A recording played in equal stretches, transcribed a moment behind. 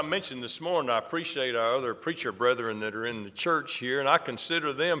I mentioned this morning, I appreciate our other preacher brethren that are in the church here, and I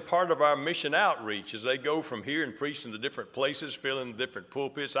consider them part of our mission outreach as they go from here and preach in the different places, filling the different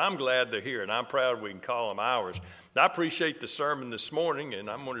pulpits. I'm glad they're here, and I'm proud we can call them ours. I appreciate the sermon this morning,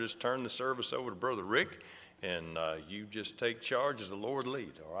 and I'm going to just turn the service over to Brother Rick, and you just take charge as the Lord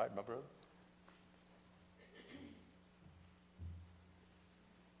leads. All right, my brother?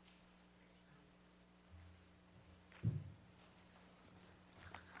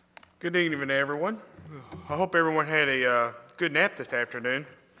 Good evening, everyone. I hope everyone had a good nap this afternoon.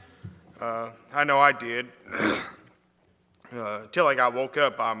 I know I did. Until I got woke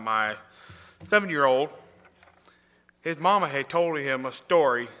up by my 7-year-old. His mama had told him a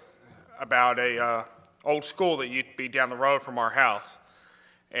story about a old school that used to be down the road from our house.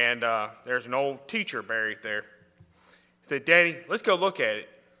 And there's an old teacher buried there. He said, "Daddy, let's go look at it."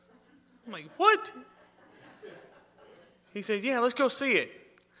 I'm like, "What?" He said, "Yeah, let's go see it."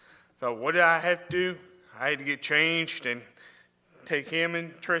 So what did I have to do? I had to get changed and take him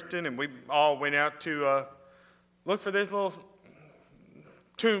and Tristan, and we all went out to look for this little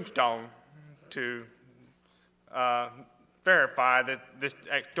tombstone to verify that this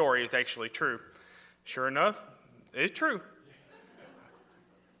story is actually true. Sure enough, it's true.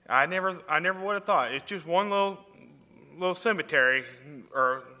 I never would have thought. It's just one little cemetery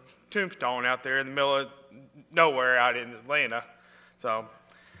or tombstone out there in the middle of nowhere out in Atlanta. So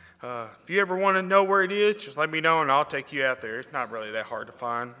if you ever want to know where it is, just let me know and I'll take you out there. It's not really that hard to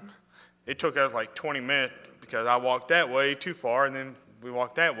find. It took us like 20 minutes because I walked that way too far, and then we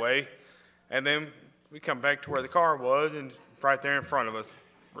walked that way, and then we come back to where the car was, and right there in front of us.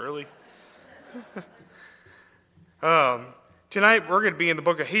 Really? Tonight we're going to be in the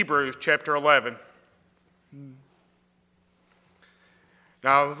book of Hebrews, chapter 11.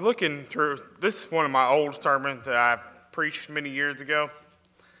 Now I was looking through, this is one of my old sermons that I preached many years ago.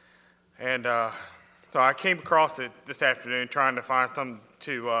 And so I came across it this afternoon trying to find something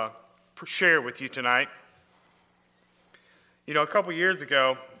to share with you tonight. You know, a couple years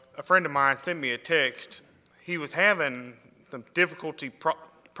ago, a friend of mine sent me a text. He was having some difficulty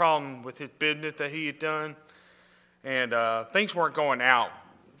problem with his business that he had done. And things weren't going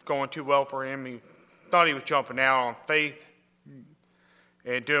too well for him. He thought he was jumping out on faith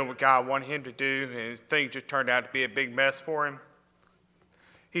and doing what God wanted him to do. And things just turned out to be a big mess for him.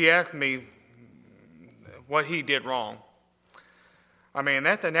 He asked me what he did wrong. I mean,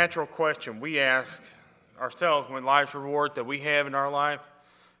 that's a natural question we ask ourselves when life's rewards that we have in our life,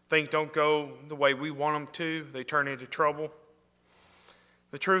 things don't go the way we want them to, they turn into trouble.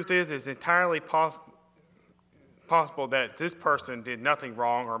 The truth is, it's entirely possible that this person did nothing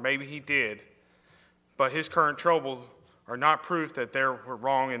wrong, or maybe he did, but his current troubles are not proof that they were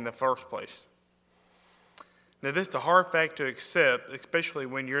wrong in the first place. Now, this is a hard fact to accept, especially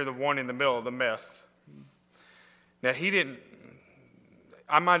when you're the one in the middle of the mess. Now,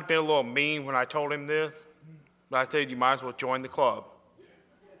 I might have been a little mean when I told him this, but I said you might as well join the club.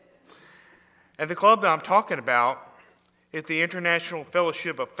 And the club that I'm talking about is the International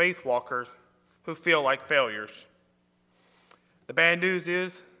Fellowship of Faith Walkers who feel like failures. The bad news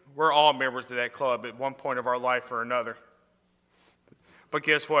is we're all members of that club at one point of our life or another. But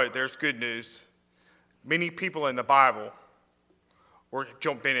guess what? There's good news. Many people in the Bible were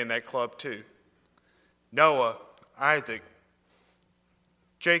jumping in that club too. Noah, Isaac,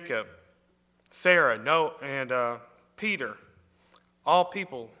 Jacob, Sarah, Noah, and Peter, all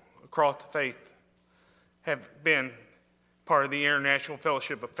people across the faith have been part of the International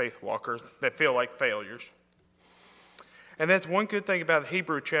Fellowship of Faith Walkers that feel like failures. And that's one good thing about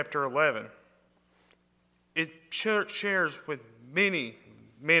Hebrews chapter 11. It shares with many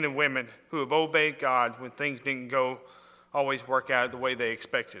men and women who have obeyed God when things didn't always work out the way they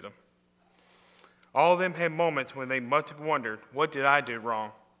expected them. All of them had moments when they must have wondered, what did I do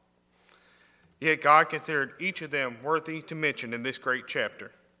wrong? Yet God considered each of them worthy to mention in this great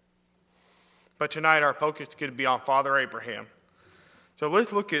chapter. But tonight our focus is going to be on Father Abraham. So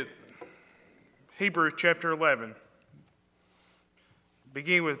let's look at Hebrews chapter 11.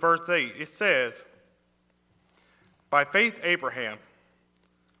 Beginning with verse 8, it says, "By faith Abraham,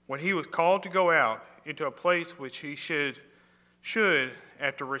 when he was called to go out into a place which he should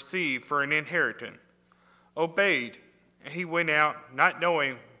after receive for an inheritance, obeyed, and he went out, not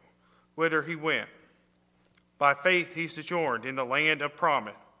knowing whither he went. By faith he sojourned in the land of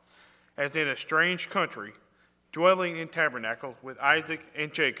promise, as in a strange country, dwelling in tabernacles with Isaac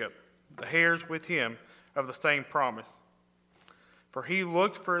and Jacob, the heirs with him of the same promise. For he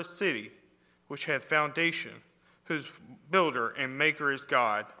looked for a city which hath foundation, whose builder and maker is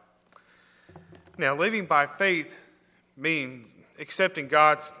God." Now, living by faith means accepting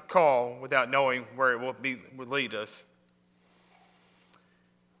God's call without knowing where it would lead us.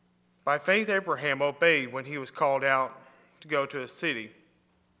 By faith, Abraham obeyed when he was called out to go to a city,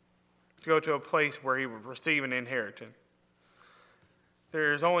 to go to a place where he would receive an inheritance.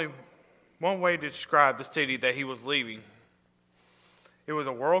 There is only one way to describe the city that he was leaving. It was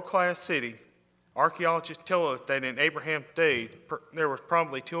a world-class city. Archaeologists tell us that in Abraham's days, there was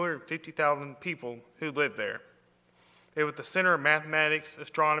probably 250,000 people who lived there. It was the center of mathematics,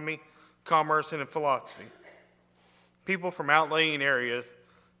 astronomy, commerce, and philosophy. People from outlying areas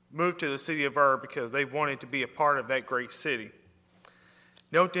moved to the city of Ur because they wanted to be a part of that great city.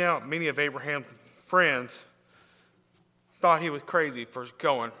 No doubt many of Abraham's friends thought he was crazy for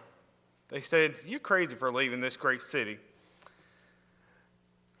going. They said, "You're crazy for leaving this great city."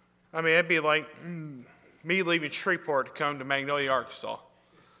 I mean, it'd be like me leaving Shreveport to come to Magnolia, Arkansas.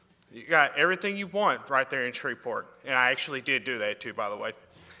 You got everything you want right there in Shreveport. And I actually did do that too, by the way.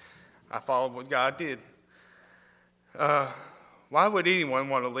 I followed what God did. Why would anyone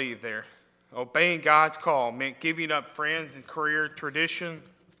want to leave there? Obeying God's call meant giving up friends and career, tradition,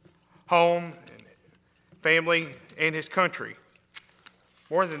 home, family, and his country.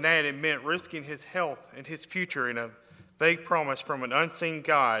 More than that, it meant risking his health and his future in a vague promise from an unseen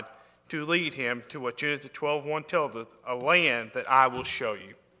God to lead him to what Genesis 12:1 tells us, a land that I will show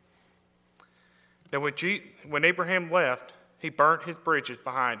you. Now, when Abraham left, he burnt his bridges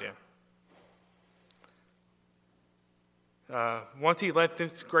behind him. Once he left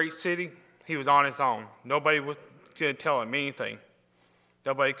this great city, he was on his own. Nobody was going to tell him anything.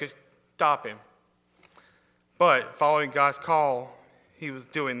 Nobody could stop him. But following God's call, he was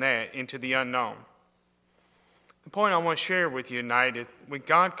doing that into the unknown. The point I want to share with you tonight is when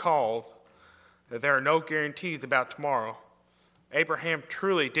God calls, that there are no guarantees about tomorrow. Abraham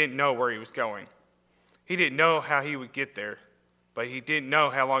truly didn't know where he was going. He didn't know how he would get there, but he didn't know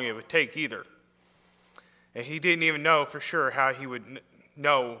how long it would take either. And he didn't even know for sure how he would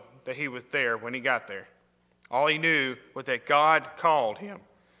know that he was there when he got there. All he knew was that God called him,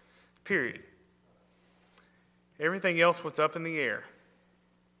 period. Everything else was up in the air.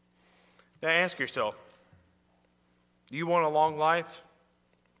 Now ask yourself, do you want a long life?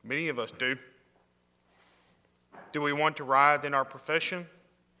 Many of us do. Do we want to rise in our profession?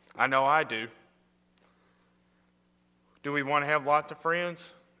 I know I do. Do we want to have lots of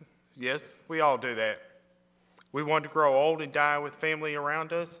friends? Yes, we all do that. We want to grow old and die with family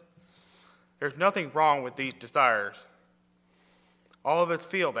around us? There's nothing wrong with these desires. All of us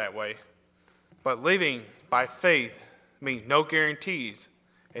feel that way. But living by faith means no guarantees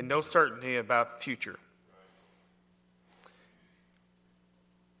and no certainty about the future.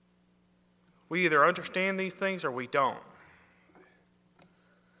 We either understand these things or we don't.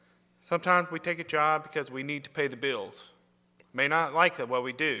 Sometimes we take a job because we need to pay the bills. May not like what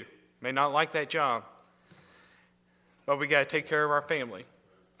we do. May not like that job. But we got to take care of our family.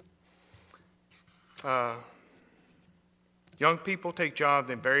 Young people take jobs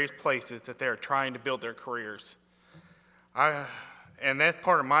in various places that they're trying to build their careers. And that's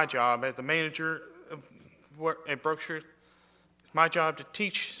part of my job as the manager at Brookshire. It's my job to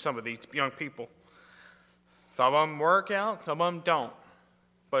teach some of these young people. Some of them work out, some of them don't.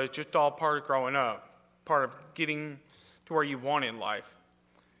 But it's just all part of growing up, part of getting to where you want in life.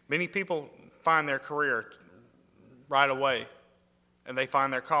 Many people find their career right away, and they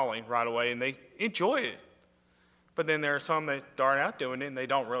find their calling right away, and they enjoy it. But then there are some that start out doing it, and they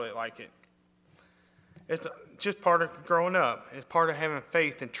don't really like it. It's just part of growing up. It's part of having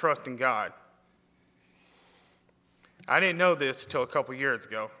faith and trust in God. I didn't know this until a couple years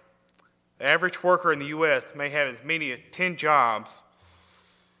ago. The average worker in the U.S. may have as many as 10 jobs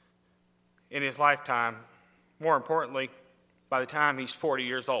in his lifetime, more importantly, by the time he's 40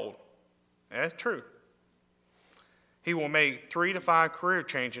 years old. And that's true. He will make 3 to 5 career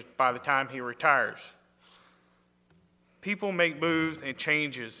changes by the time he retires. People make moves and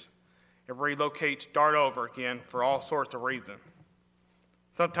changes and relocate, start over again for all sorts of reasons.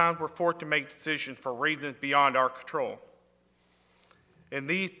 Sometimes we're forced to make decisions for reasons beyond our control. In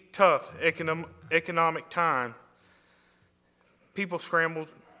these tough economic times, people scramble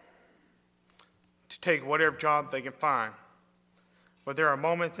to take whatever job they can find. But there are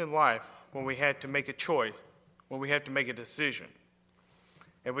moments in life when we have to make a choice, when we have to make a decision.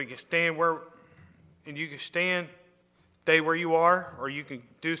 And we can stand you can stay where you are, or you can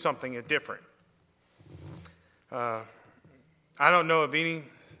do something different. I don't know of any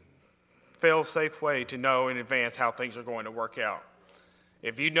fail-safe way to know in advance how things are going to work out.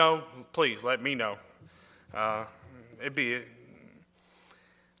 If you know, please let me know. It'd be a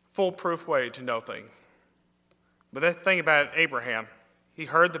foolproof way to know things. But that's the thing about Abraham. He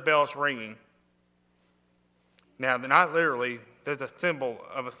heard the bells ringing. Now, they're not literally, there's a symbol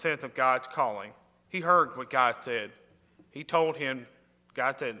of a sense of God's calling. He heard what God said. He told him,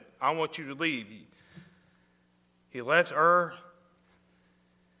 God said, I want you to leave. He left Ur.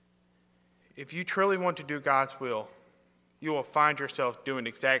 If you truly want to do God's will, you will find yourself doing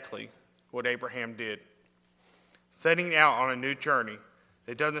exactly what Abraham did, setting out on a new journey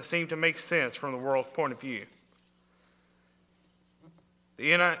that doesn't seem to make sense from the world's point of view.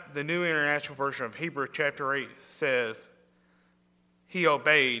 The New International Version of Hebrews chapter 8 says, he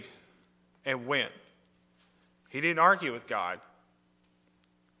obeyed and went. He didn't argue with God.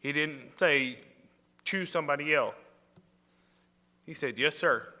 He didn't say, choose somebody else. He said, yes,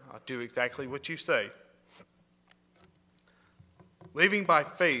 sir, I'll do exactly what you say. Living by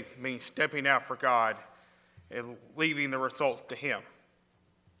faith means stepping out for God and leaving the results to him.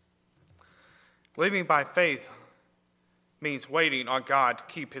 Living by faith means waiting on God to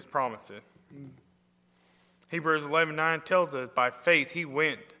keep his promises. Hebrews 11:9 tells us, by faith he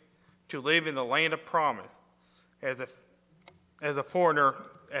went to live in the land of promise as a foreigner,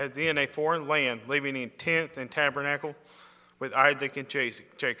 as in a foreign land, living in tents and tabernacle with Isaac and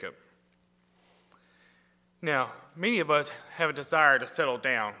Jacob. Now, many of us have a desire to settle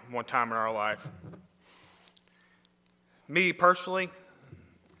down one time in our life. Me personally,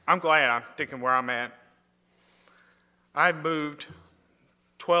 I'm glad I'm sticking where I'm at. I've moved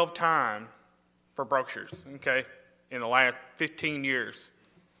 12 times for Brookshire's, in the last 15 years.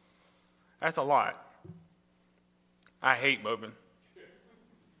 That's a lot. I hate moving.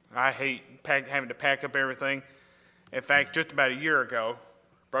 I hate having to pack up everything. In fact, just about a year ago,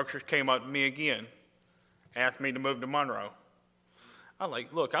 Brookshire's came up to me again, asked me to move to Monroe. I'm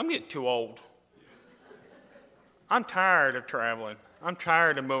like, look, I'm getting too old. I'm tired of traveling. I'm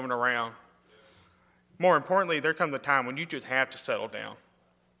tired of moving around. More importantly, there comes a time when you just have to settle down.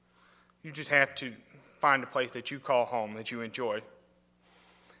 You just have to find a place that you call home, that you enjoy.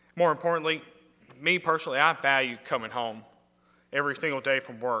 More importantly, me personally, I value coming home every single day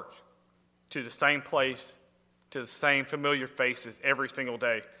from work to the same place, to the same familiar faces every single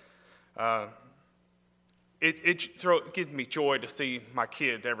day. It gives me joy to see my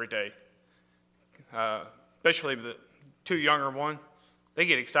kids every day, especially the two younger ones. They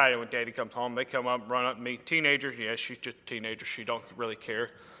get excited when Daddy comes home. They come up, run up to me. Teenagers, yes, she's just a teenager. She don't really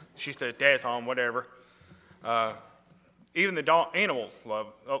care. She says, Dad's home, whatever. Even the dog animals love.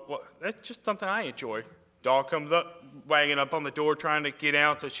 That's just something I enjoy. Dog comes up, wagging up on the door, trying to get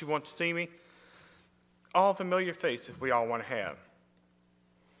out so she wants to see me. All familiar faces we all want to have.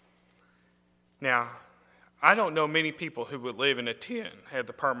 Now, I don't know many people who would live in a tent as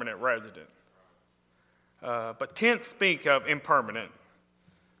a permanent resident. But tents speak of impermanent,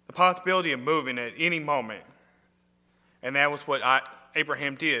 the possibility of moving at any moment. And that was what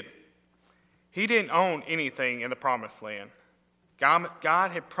Abraham did. He didn't own anything in the promised land.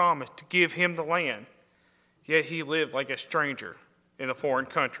 God had promised to give him the land, yet he lived like a stranger in a foreign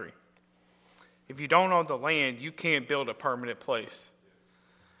country. If you don't own the land, you can't build a permanent place.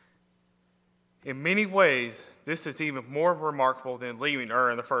 In many ways, this is even more remarkable than leaving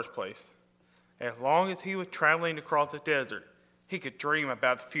Ur in the first place. As long as he was traveling across the desert, he could dream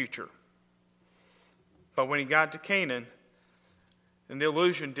about the future. But when he got to Canaan, and the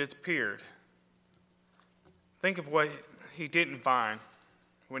illusion disappeared. Think of what he didn't find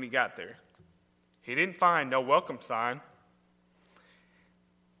when he got there. He didn't find no welcome sign.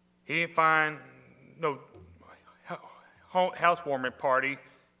 He didn't find no housewarming party.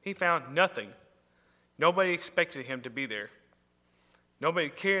 He found nothing. Nobody expected him to be there. Nobody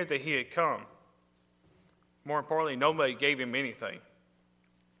cared that he had come. More importantly, nobody gave him anything.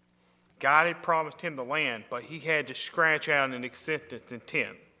 God had promised him the land, but he had to scratch out an existence in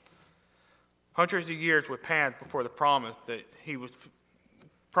tent. Hundreds of years would pass before the promise that he was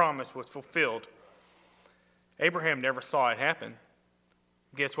promised was fulfilled. Abraham never saw it happen.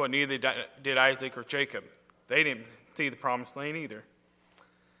 Guess what? Neither did Isaac or Jacob. They didn't see the promised land either.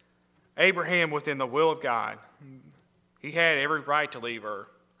 Abraham was in the will of God. He had every right to leave Ur.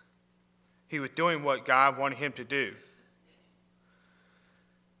 He was doing what God wanted him to do.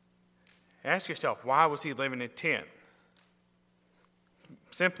 Ask yourself, why was he living in a tent?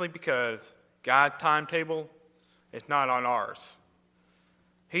 Simply because God's timetable is not on ours.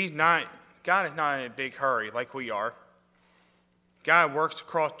 God is not in a big hurry like we are. God works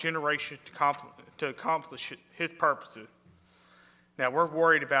across generations to accomplish his purposes. Now, we're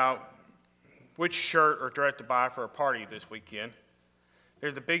worried about which shirt or dress to buy for a party this weekend.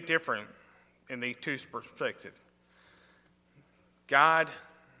 There's a big difference in these two perspectives. God's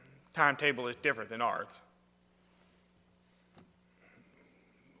timetable is different than ours.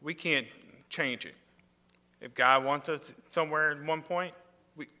 we can't change it. If God wants us somewhere at one point,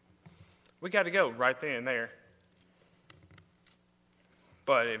 we got to go right then and there.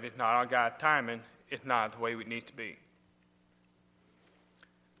 But if it's not on God's timing, it's not the way we need to be.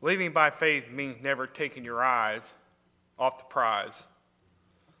 Living by faith means never taking your eyes off the prize,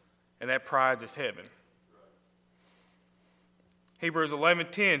 and that prize is heaven. Hebrews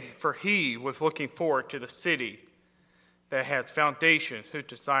 11:10, for he was looking forward to the city that has foundations, whose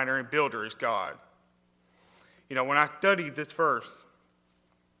designer and builder is God. You know, when I studied this verse,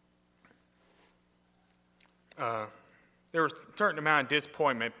 there was a certain amount of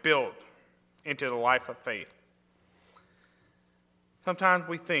disappointment built into the life of faith. Sometimes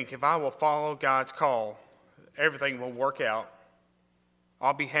we think, if I will follow God's call, everything will work out.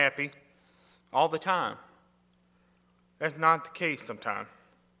 I'll be happy all the time. That's not the case sometimes.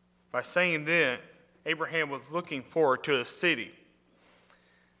 By saying that, Abraham was looking forward to a city.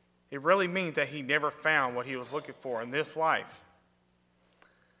 It really means that he never found what he was looking for in this life.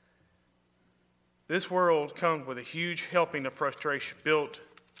 This world comes with a huge helping of frustration built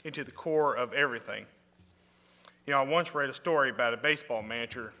into the core of everything. You know, I once read a story about a baseball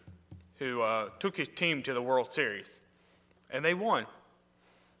manager who took his team to the World Series, and they won.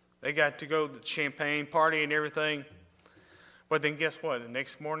 They got to go to the champagne party and everything. But then guess what? The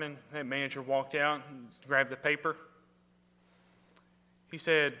next morning, that manager walked out and grabbed the paper. He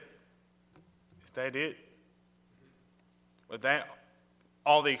said, is that it? Was that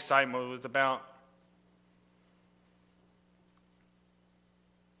all the excitement was about?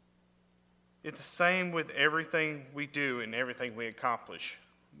 It's the same with everything we do and everything we accomplish.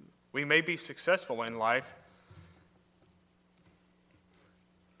 We may be successful in life,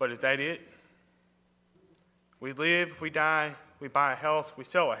 but is that it? We live, we die, we buy a house, we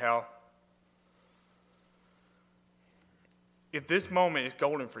sell a house. If this moment is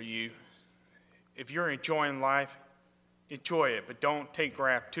golden for you, if you're enjoying life, enjoy it, but don't take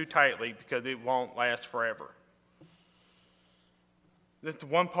grasp too tightly because it won't last forever. That's the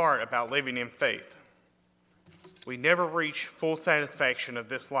one part about living in faith. We never reach full satisfaction of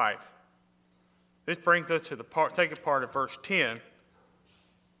this life. This brings us to the second part of verse 10.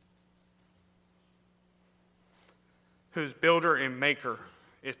 Whose builder and maker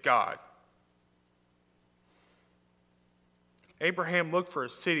is God. Abraham looked for a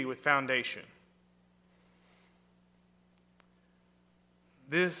city with foundation.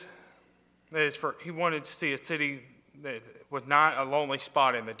 He wanted to see a city that was not a lonely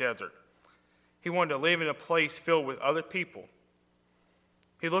spot in the desert. He wanted to live in a place filled with other people.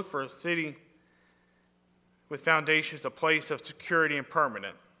 He looked for a city with foundations, a place of security and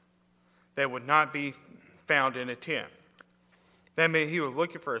permanent that would not be found in a tent. That meant he was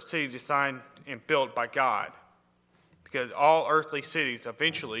looking for a city designed and built by God, because all earthly cities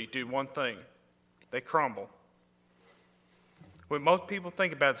eventually do one thing: they crumble. When most people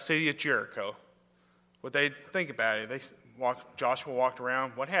think about the city of Jericho, what they think about it, Joshua walked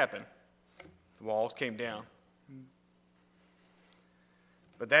around. What happened? The walls came down.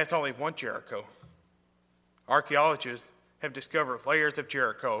 But that's only one Jericho. Archaeologists have discovered layers of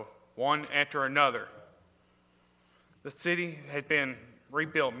Jericho, one after another. The city had been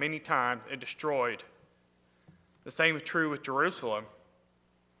rebuilt many times and destroyed. The same is true with Jerusalem.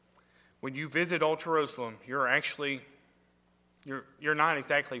 When you visit Old Jerusalem, you're not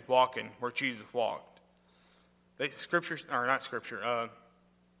exactly walking where Jesus walked.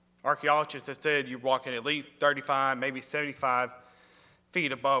 Archaeologists have said you're walking at least 35, maybe 75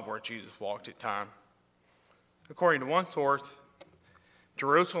 feet above where Jesus walked at times. According to one source,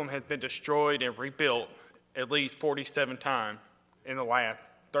 Jerusalem has been destroyed and rebuilt at least 47 times in the last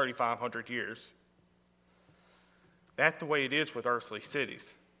 3,500 years. That's the way it is with earthly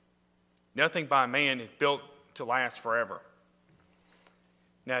cities. Nothing by man is built to last forever.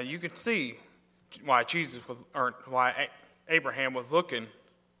 Now you can see why Abraham was looking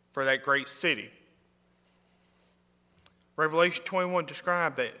for that great city. Revelation 21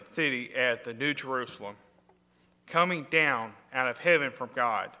 described that city as the New Jerusalem, coming down out of heaven from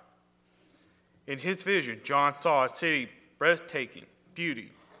God. In his vision, John saw a city breathtaking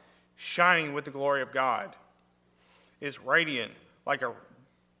beauty, shining with the glory of God. It's radiant like a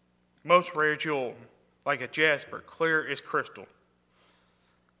most rare jewel, like a jasper, clear as crystal.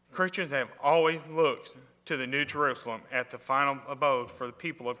 Christians have always looked to the New Jerusalem as the final abode for the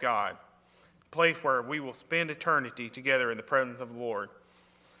people of God, a place where we will spend eternity together in the presence of the Lord.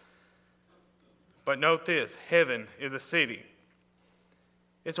 But note this, heaven is a city.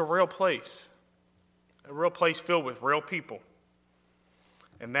 It's a real place filled with real people.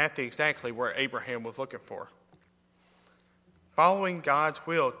 And that's exactly where Abraham was looking for. Following God's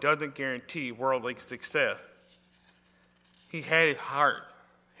will doesn't guarantee worldly success. He had his heart,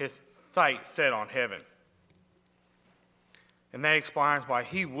 his sight set on heaven. And that explains why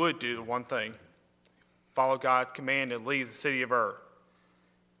he would do the one thing: follow God's command and leave the city of Ur.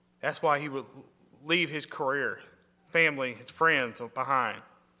 That's why he would leave his career, family, his friends behind.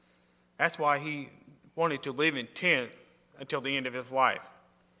 That's why he wanted to live in tent until the end of his life.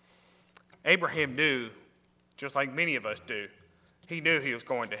 Abraham knew, just like many of us do, he knew he was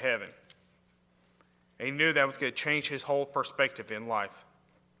going to heaven. And he knew that was going to change his whole perspective in life.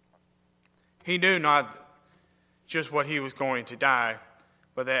 He knew not just what he was going to die,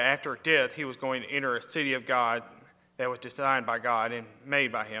 but that after death he was going to enter a city of God that was designed by God and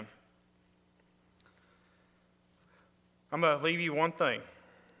made by him. I'm going to leave you one thing.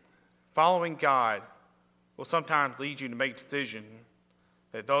 Following God will sometimes lead you to make decisions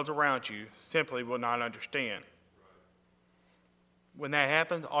that those around you simply will not understand. When that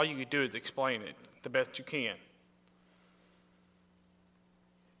happens, all you can do is explain it the best you can.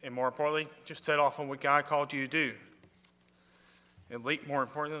 And more importantly, just set off on what God called you to do. And more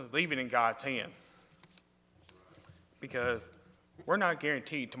importantly, leave it in God's hand. Because we're not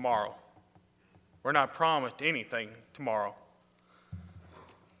guaranteed tomorrow. We're not promised anything tomorrow.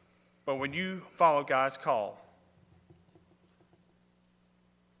 But when you follow God's call,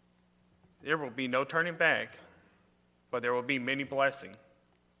 there will be no turning back, but there will be many blessings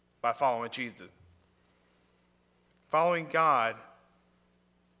by following Jesus. Following God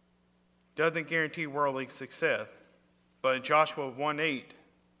doesn't guarantee worldly success, but in Joshua 1:8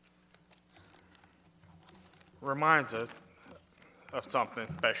 reminds us of something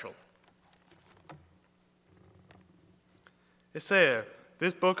special. It says,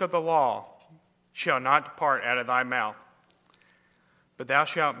 "This book of the law shall not depart out of thy mouth, but thou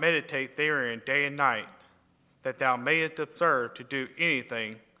shalt meditate therein day and night, that thou mayest observe to do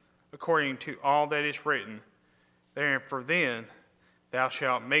anything according to all that is written therein. For then thou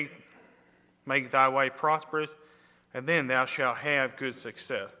shalt make thy way prosperous, and then thou shalt have good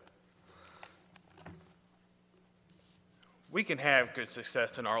success." We can have good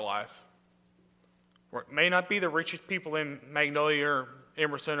success in our life. We may not be the richest people in Magnolia or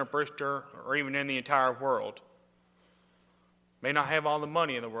Emerson or Bristol or even in the entire world. May not have all the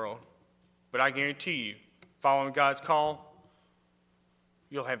money in the world, but I guarantee you, following God's call,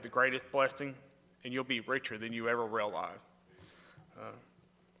 you'll have the greatest blessing and you'll be richer than you ever realized.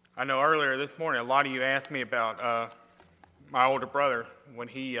 I know earlier this morning, a lot of you asked me about my older brother when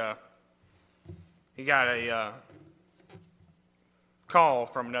he got a call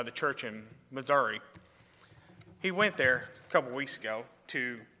from another church in Missouri. He went there a couple weeks ago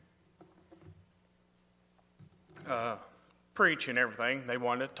to preach and everything. They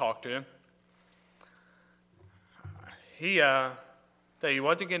wanted to talk to him. He said he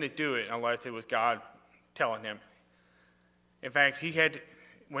wasn't going to do it unless it was God telling him. In fact,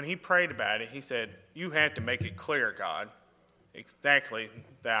 when he prayed about it, he said, "You have to make it clear, God, exactly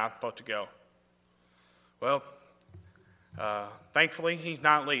that I'm supposed to go." Well, thankfully, he's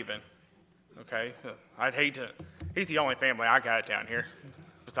not leaving. Okay, so I'd hate to. He's the only family I got down here,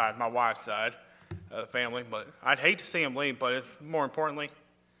 besides my wife's side of the family. But I'd hate to see him leave. But more importantly,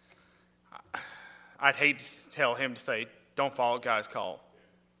 I'd hate to tell him to say, "Don't follow God's call,"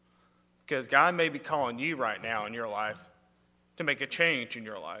 because God may be calling you right now in your life to make a change in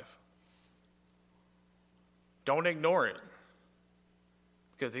your life. Don't ignore it,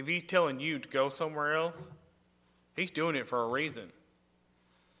 because if He's telling you to go somewhere else, He's doing it for a reason.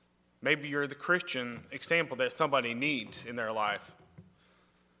 Maybe you're the Christian example that somebody needs in their life.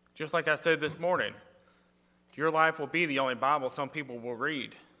 Just like I said this morning, your life will be the only Bible some people will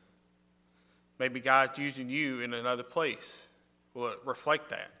read. Maybe God's using you in another place. Will it reflect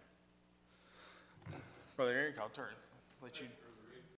that? Brother Eric, I'll let you.